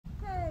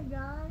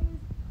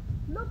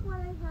look what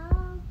I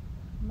have.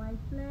 My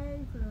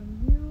play from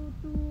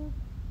YouTube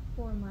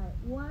for my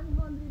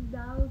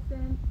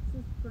 100,000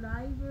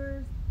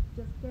 subscribers.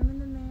 Just came in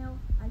the mail.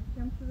 I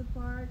came to the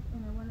park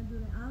and I want to do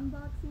the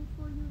unboxing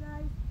for you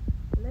guys.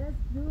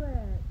 Let's do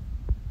it.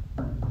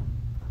 Okay.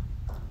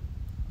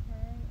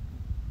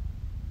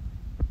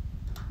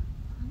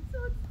 I'm so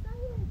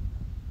excited.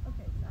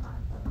 Okay, so I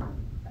have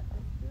to cut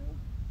this too.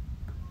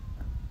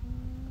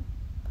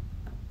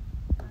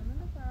 I'm in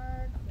the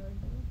park, so if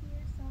you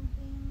hear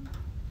something,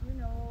 you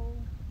know.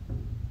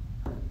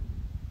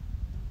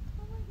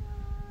 Oh my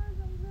gosh,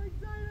 I'm so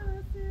excited.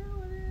 Let's see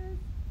what it is.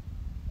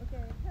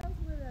 Okay, it comes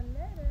with a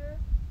letter.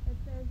 It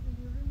says, do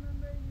you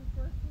remember your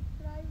first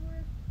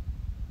subscribers?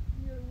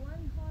 Your 100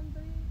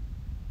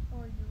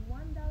 or your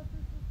 1,000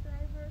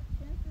 subscribers?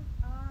 Chances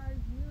are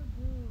you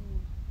do.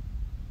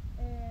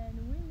 And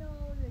we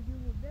know that you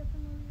will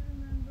definitely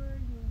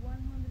remember your 100,000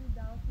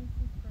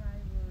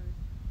 subscribers.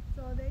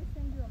 So they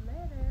send you a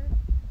letter.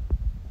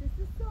 This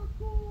is so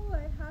cool.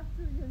 I have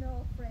to,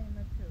 frame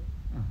it too.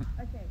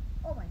 Okay.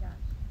 Oh my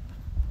gosh.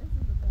 This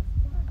is the best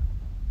part.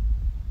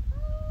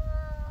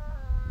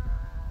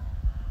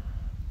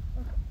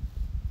 Okay.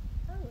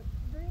 I was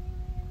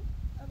dreaming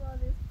about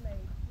this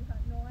place. You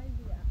had no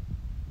idea.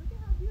 Look at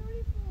how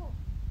beautiful.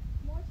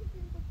 Mochi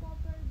Pinto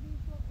Popper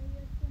Vico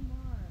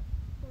ASMR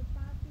for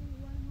passing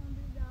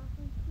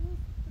 100,000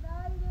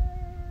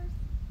 subscribers.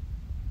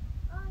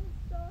 I'm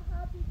so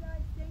happy,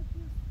 guys. Thank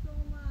you so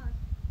much.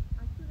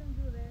 I couldn't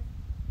do this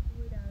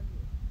without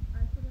you.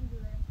 I couldn't do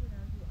this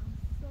without you. I'm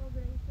so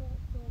grateful,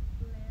 so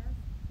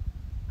blessed.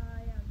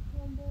 I am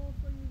humble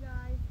for you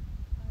guys.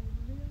 I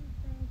really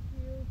thank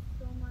you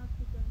so much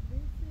because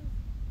this is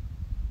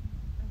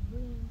a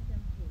dream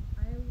come true.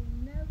 I will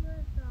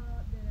never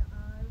thought that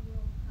I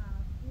will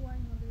have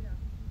 100,000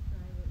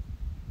 subscribers.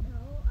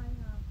 Now I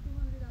have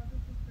 200,000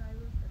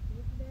 subscribers at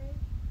this day,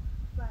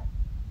 but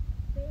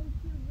thank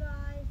you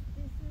guys.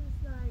 This is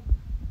like,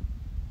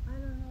 I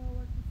don't know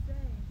what to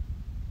say.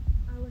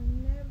 I would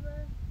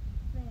never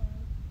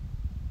think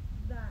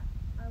that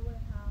I would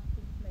have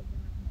this place in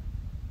my hand.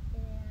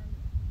 And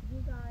you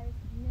guys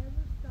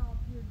never stop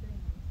your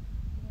dreams.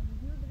 When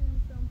you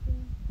dream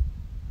something,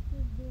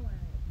 keep doing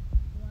it.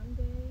 One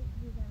day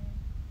you're gonna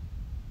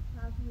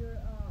have your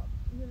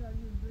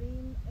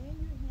dream in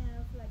your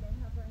hands like I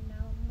have right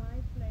now, my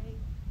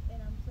plate, and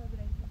I'm so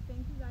grateful.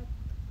 Thank you guys.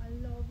 I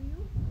love you,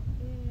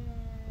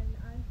 and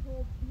I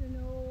hope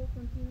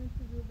continue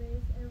to do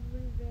this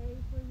every day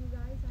for you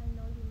guys. I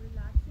know you're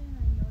relaxing.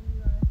 I know you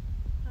are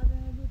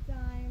having a good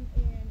time,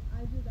 and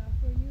I do that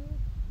for you.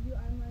 You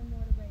are my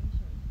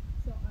motivation.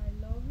 So I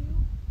love you.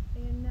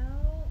 And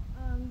now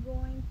I'm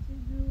going to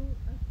do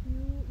a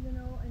few,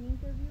 an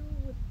interview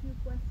with a few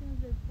questions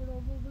that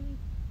probably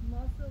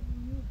most of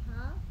you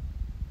have.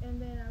 And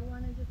then I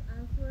want to just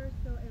answer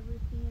so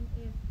everything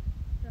is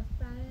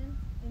transparent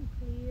and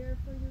clear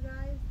for you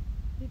guys.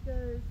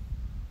 Because,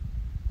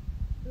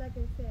 like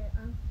I said,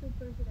 I'm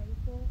super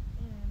grateful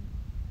and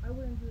I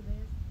wouldn't do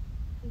this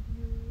if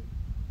you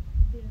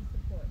didn't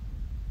support me.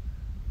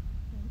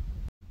 Thank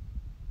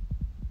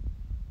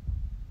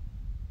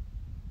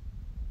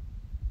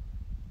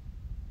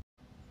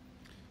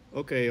you.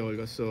 Okay,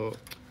 Olga, so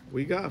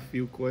we got a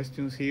few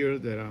questions here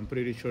that I'm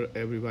pretty sure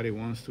everybody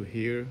wants to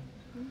hear.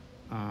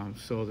 Hmm?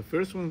 So the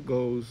first one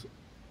goes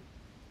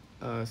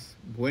as,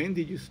 when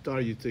did you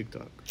start your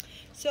TikTok?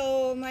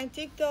 So my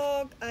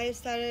TikTok, I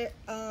started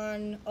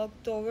on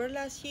October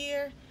last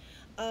year.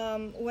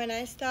 When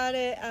I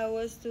started, I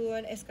was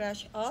doing a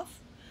scratch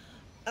off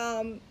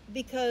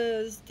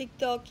because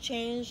TikTok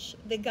changed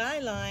the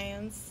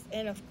guidelines,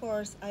 and of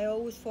course, I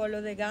always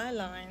follow the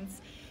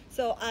guidelines.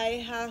 So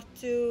I have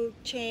to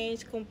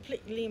change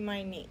completely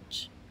my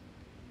niche.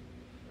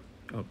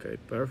 Okay,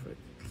 perfect.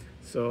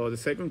 So the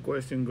second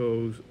question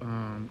goes,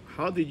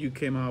 how did you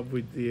came up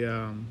with the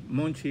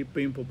Monchi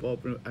Pimple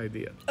Popper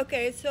idea?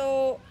 Okay,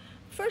 so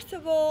first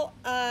of all,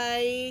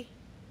 I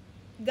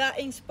got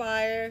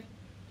inspired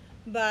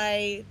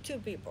by two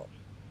people.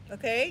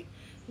 Okay,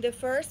 the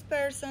first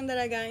person that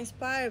I got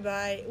inspired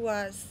by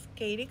was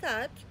Katie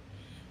Cat.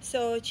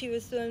 So she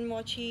was doing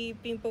mochi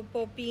pimple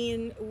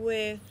popping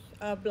with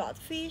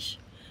bloodfish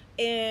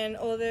and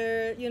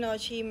other,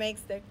 she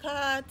makes the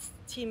cuts.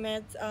 She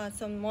made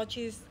some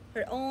mochis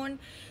her own.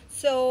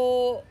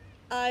 So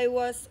I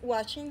was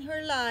watching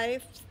her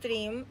live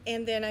stream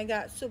and then I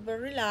got super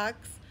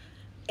relaxed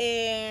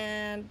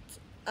and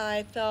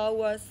I thought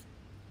was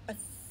a,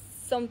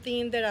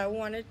 something that I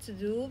wanted to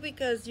do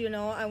because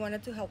I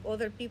wanted to help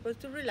other people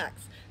to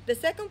relax. The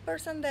second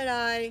person that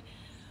I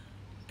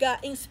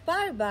got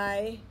inspired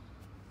by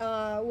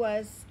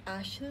was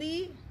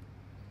Ashley.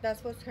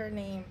 That was her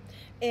name,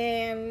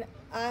 and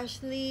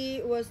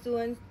Ashley was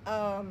doing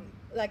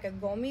like a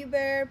gummy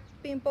bear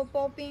pimple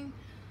popping,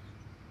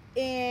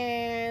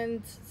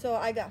 and so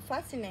I got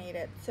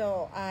fascinated.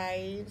 So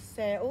I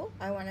said, "Oh,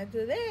 I want to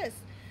do this."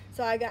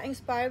 So I got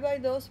inspired by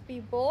those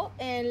people,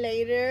 and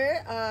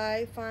later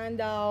I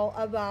found out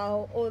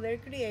about other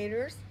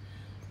creators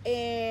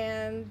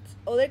and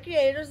other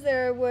creators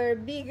there were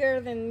bigger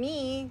than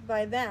me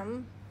by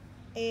them,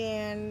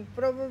 and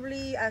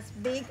probably as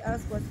big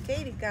as was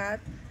Katie Cat.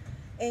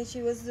 And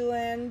she was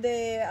doing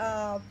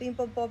the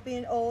pimple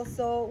popping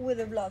also with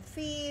the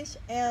bloodfish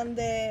and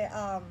the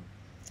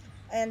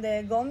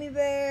gummy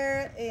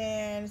bear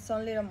and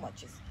some little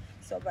mochis.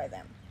 So by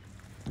them.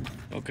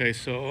 Okay,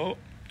 so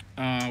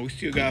we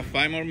still got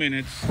 5 more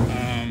minutes.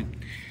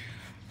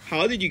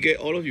 How did you get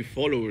all of your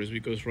followers?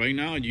 Because right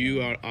now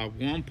you are at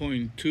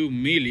 1.2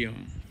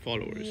 million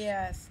followers.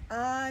 Yes,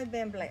 I've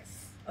been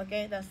blessed.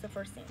 Okay, that's the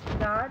first thing.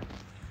 God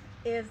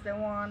is the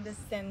one that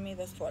sent me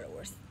those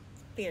followers.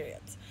 Period.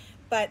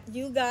 But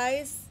you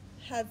guys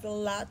had a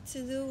lot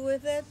to do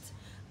with it.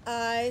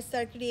 I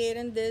start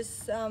creating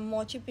this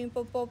mochi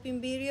pimple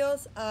popping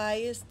videos.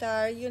 I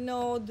start,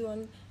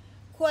 doing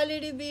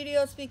quality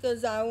videos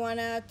because I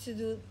wanted to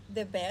do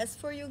the best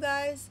for you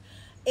guys.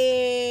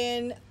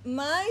 And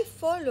my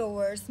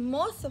followers,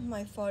 most of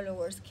my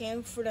followers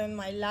came from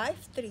my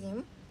live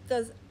stream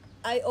because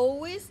I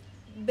always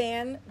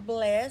been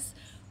blessed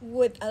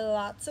with a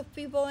lots of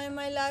people in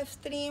my live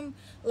stream.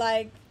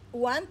 Like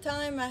one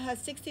time I had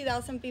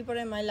 60,000 people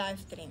in my live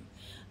stream.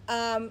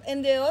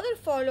 And the other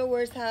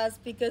followers has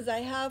because I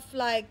have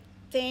like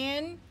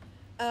 10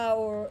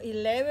 or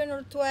 11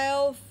 or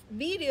 12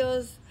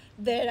 videos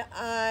that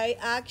I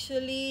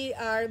actually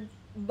are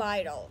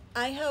viral.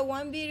 I have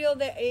one video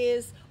that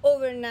is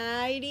over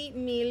 90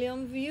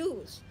 million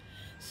views.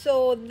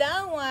 So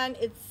that one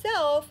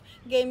itself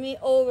gave me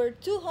over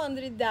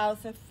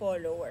 200,000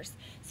 followers.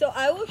 So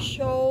I will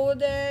show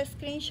the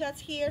screenshots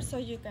here so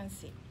you can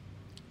see.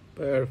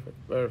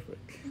 Perfect,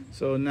 perfect.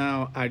 So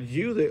now, are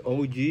you the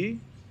OG?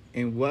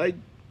 And why do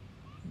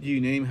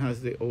your name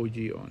has the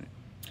OG on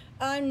it?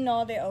 I'm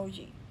not the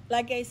OG.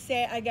 Like I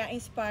said, I got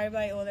inspired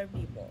by other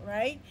people,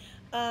 right?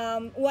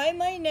 Why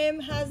my name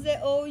has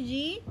the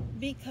OG?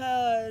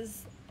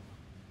 Because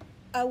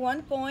at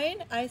one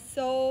point I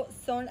saw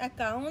some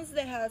accounts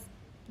that has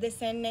the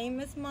same name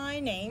as my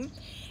name.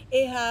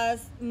 It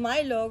has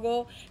my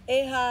logo.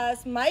 It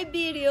has my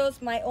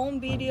videos, my own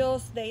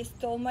videos. They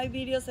stole my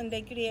videos and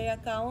they create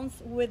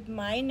accounts with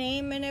my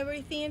name and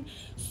everything.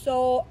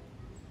 So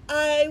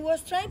I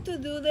was trying to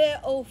do the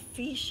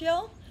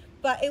official,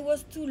 but it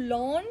was too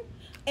long.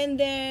 And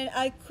then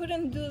I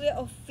couldn't do the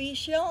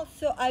official,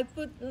 so I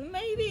put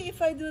maybe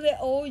if I do the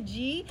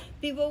OG,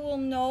 people will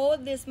know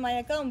this my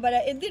account. But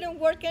it didn't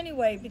work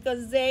anyway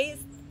because they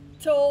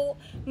stole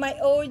my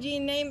OG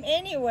name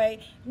anyway.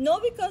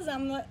 Not because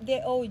I'm not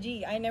the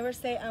OG. I never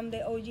say I'm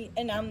the OG,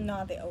 and I'm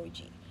not the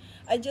OG.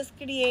 I just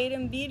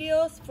creating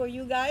videos for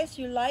you guys.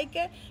 You like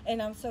it,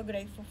 and I'm so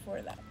grateful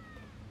for that.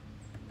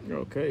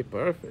 Okay,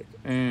 perfect.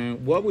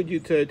 And what would you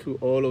tell to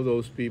all of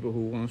those people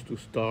who wants to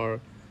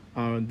start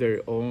their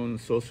own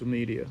social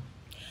media?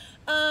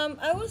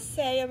 I would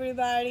say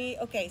everybody,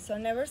 okay, so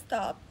never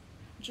stop.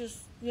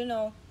 Just,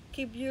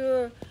 keep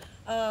your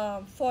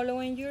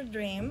following your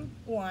dream.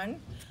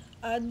 One,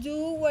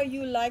 do what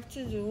you like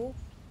to do.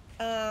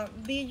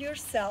 Be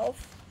yourself.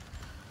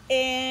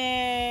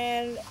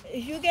 And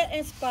if you get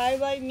inspired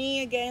by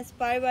me, get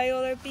inspired by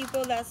other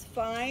people, that's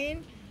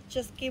fine.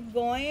 Just keep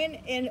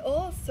going. And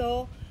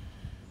also,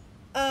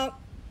 uh,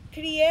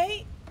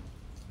 create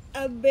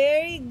a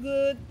very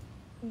good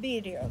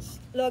videos.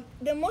 Look,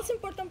 the most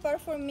important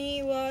part for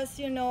me was,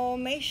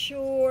 make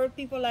sure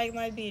people like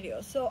my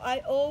videos. So I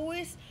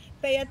always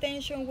pay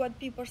attention what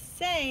people are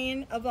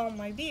saying about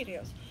my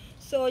videos.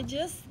 So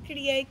just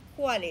create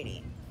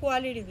quality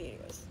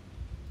videos,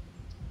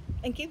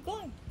 and keep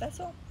going. That's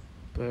all.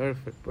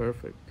 Perfect,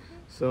 perfect.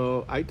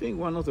 So I think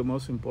one of the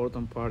most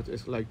important parts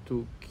is like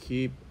to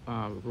keep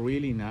a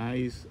really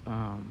nice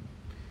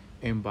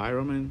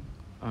environment.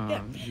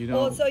 Yeah. You know,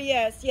 Also,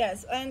 yes.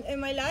 And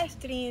in my live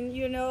stream,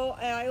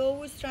 I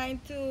always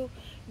trying to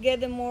get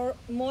the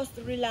most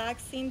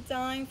relaxing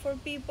time for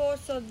people.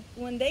 So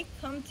when they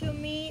come to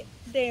me,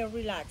 they're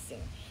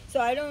relaxing.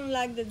 So I don't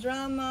like the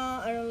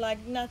drama. I don't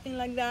like nothing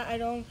like that. I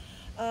don't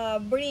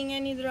bring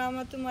any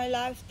drama to my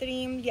live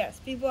stream.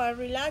 Yes, people are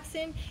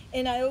relaxing,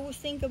 and I always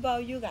think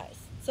about you guys.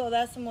 So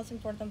that's the most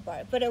important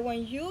part. But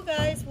when you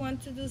guys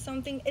want to do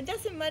something, it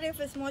doesn't matter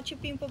if it's mochi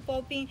pimple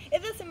popping,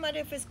 it doesn't matter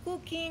if it's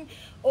cooking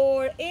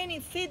or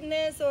any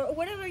fitness or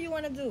whatever you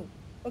want to do,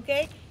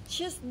 okay?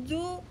 Just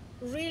do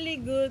really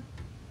good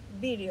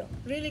video,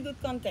 really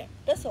good content.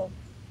 That's all.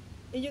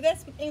 If you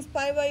get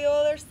inspired by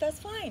others, that's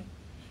fine.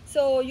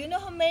 So you know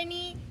how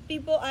many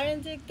people are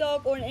in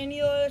TikTok or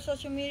any other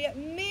social media?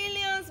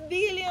 Millions,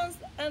 billions,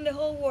 and the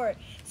whole world.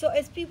 So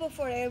it's people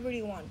for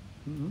everyone.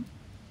 hmm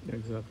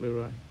exactly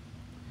right.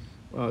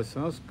 Well, it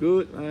sounds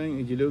good,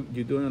 man.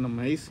 You're doing an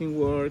amazing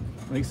work,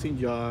 amazing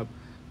job.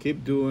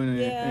 Keep doing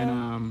it,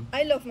 and Yeah,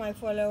 I love my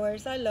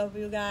followers. I love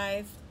you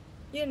guys.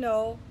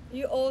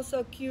 You all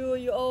so cute.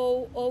 You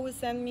all always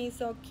send me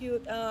so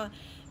cute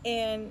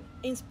and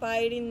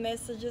inspiring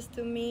messages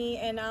to me,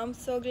 and I'm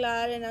so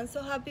glad and I'm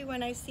so happy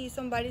when I see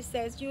somebody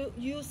says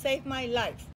you saved my life.